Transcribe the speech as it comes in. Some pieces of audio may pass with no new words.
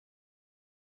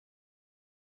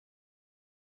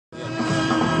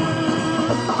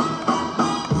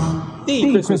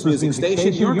The Christmas Music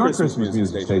Station, your Christmas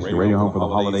music station, radio home for the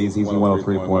holidays, Easy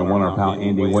 103.1, our pal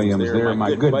Andy Williams there.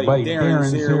 My good buddy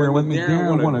Daryn's here with me.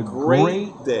 Daryn, what a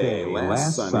great day.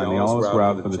 Last Sunday, all of us were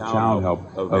out for the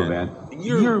Childhelp event.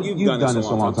 You've done this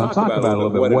a long time. Talk about a little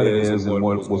bit what it is and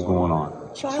what was going on.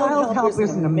 Childhelp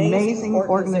is an amazing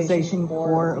organization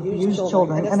for abused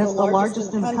children, and it's the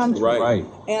largest in the country. Right.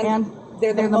 And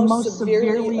they're the most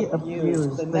severely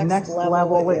abused. The next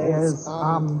level is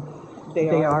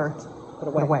they are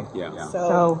put away. Yeah.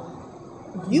 So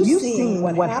you've seen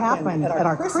what happened at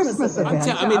our Christmas event.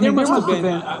 I mean, there must have been.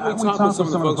 We talked with some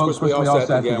of the folks. We all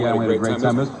sat together. We had a great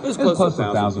time. It was close to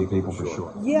 1,000 people for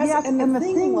sure. Yes, and the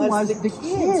thing was, the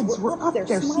kids were up there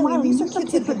smiling. These are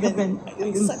kids that have been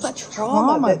in such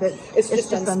trauma that it's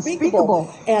just unspeakable.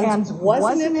 And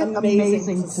wasn't it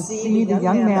amazing to see the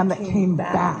young man that came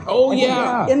back? Oh,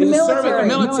 yeah. In the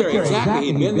military. Exactly.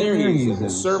 He'd been there. He's a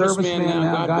serviceman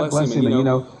now. God bless him. And, you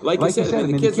know, like you said,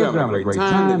 the kids were having a great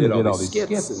time. They did all these skits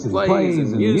and plays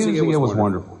and music. It was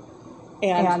wonderful.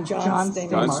 And John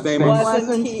Stamos.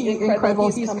 Wasn't he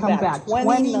incredible? He's come back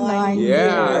 29 years.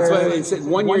 Yeah, that's why they said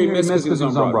 1 year he missed because he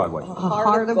was on Broadway. A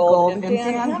Heart of Gold. And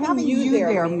Dan, having you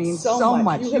there means so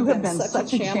much. You have been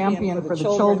such a champion for the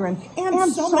children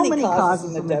and so many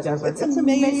causes in the desert. It's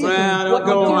amazing. Well, don't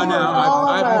go on now.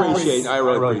 I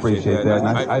really appreciate that.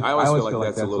 I always feel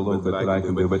like that's a little bit that I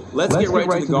can do. But let's get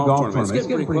right to the golf tournament. It's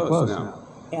getting pretty close now.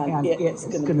 And it's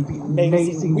going to be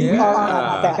amazing. We are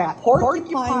at that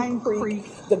Porcupine Creek,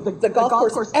 the golf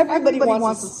course. Everybody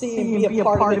wants to see and be a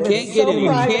part of it.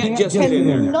 You can't just get in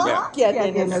there. Cannot get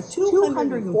in. It's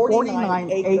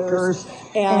 249 acres,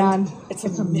 and it's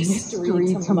a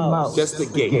mystery to most. Just the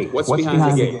gate. What's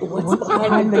behind the gate? What's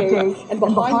behind the gate? And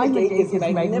behind the gate is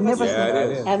magnificent. Yeah,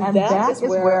 it is. And that is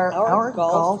where our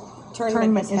golf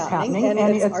tournament is happening, and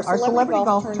it's our celebrity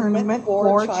golf tournament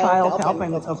for Childhelp,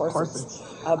 and of course it's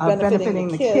benefiting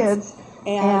the kids,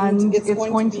 and it's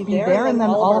going to be there, and then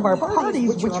all of our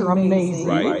parties, which are amazing,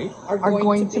 are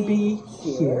going to be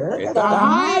here at the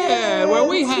Hyatt, where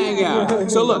we hang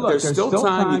out. So look, there's still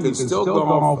time. You can still go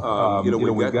off.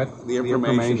 We've got the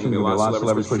information. We've got a lot of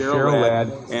celebrities for Cheryl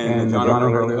Ladd and John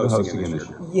O'Hurley hosting this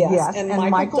year. Yes, and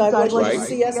Michael Douglas, you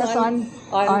see us on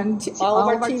all of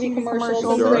our TV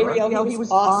commercials and radio. He was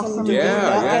awesome.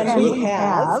 Yeah, and we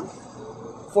have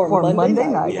for Monday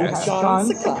night, we have John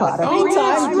Secada.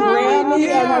 Anytime Grammy,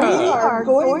 and we are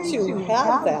going to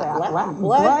have that Latin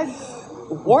blood.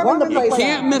 Warm the place. You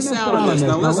can't miss out on this.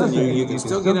 Now listen, you can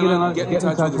still get in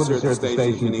touch with us here at the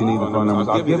station if you need the phone numbers.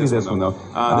 I'll give you this one though.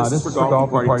 This is for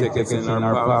golf party tickets and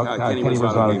our Kenny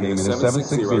Rosado game. It is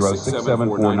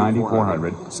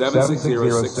 760-674-9400.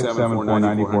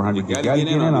 760-674-9400. You got to get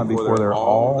in before they're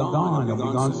all gone. They'll be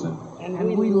gone soon.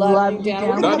 And we love you,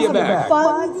 Dan. Love you back.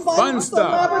 Fun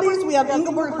celebrities. We have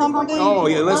Engelbert Humperdinck. Oh,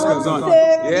 yeah, the list goes on.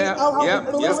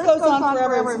 The list goes on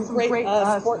forever. Some great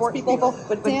sports people.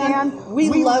 But Dan, we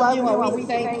love you, and we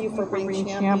thank you for being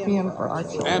champion for our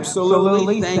children.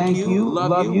 Absolutely. Thank you.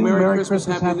 Love you. Merry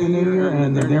Christmas, Happy New Year.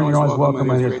 And Daryn, you're always welcome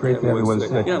in here. It's great to have you with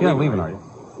us. You're not leaving, are you?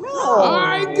 No. All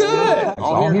right, good.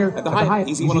 All here at the Hyatt.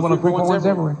 Easy 103.1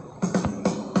 everywhere.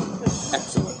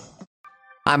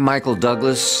 I'm Michael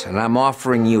Douglas, and I'm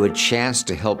offering you a chance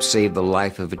to help save the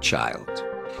life of a child.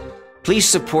 Please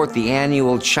support the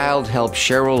annual Childhelp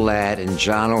Cheryl Ladd and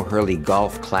John O'Hurley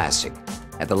Golf Classic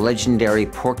at the legendary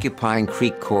Porcupine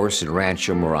Creek Course in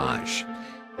Rancho Mirage.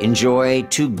 Enjoy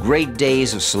 2 great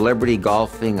days of celebrity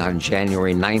golfing on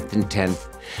January 9th and 10th,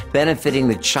 benefiting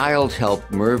the Childhelp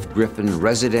Merv Griffin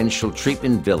Residential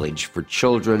Treatment Village for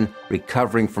children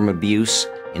recovering from abuse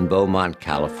in Beaumont,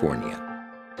 California.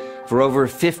 For over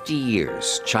 50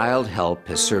 years, Childhelp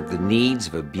has served the needs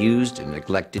of abused and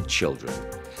neglected children.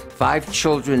 5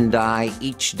 children die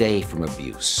each day from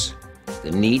abuse.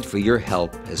 The need for your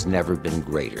help has never been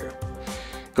greater.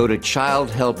 Go to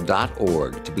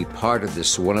childhelp.org to be part of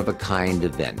this one-of-a-kind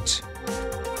event.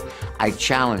 I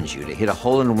challenge you to hit a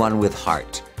hole-in-one with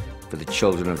heart for the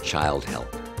children of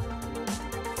Childhelp.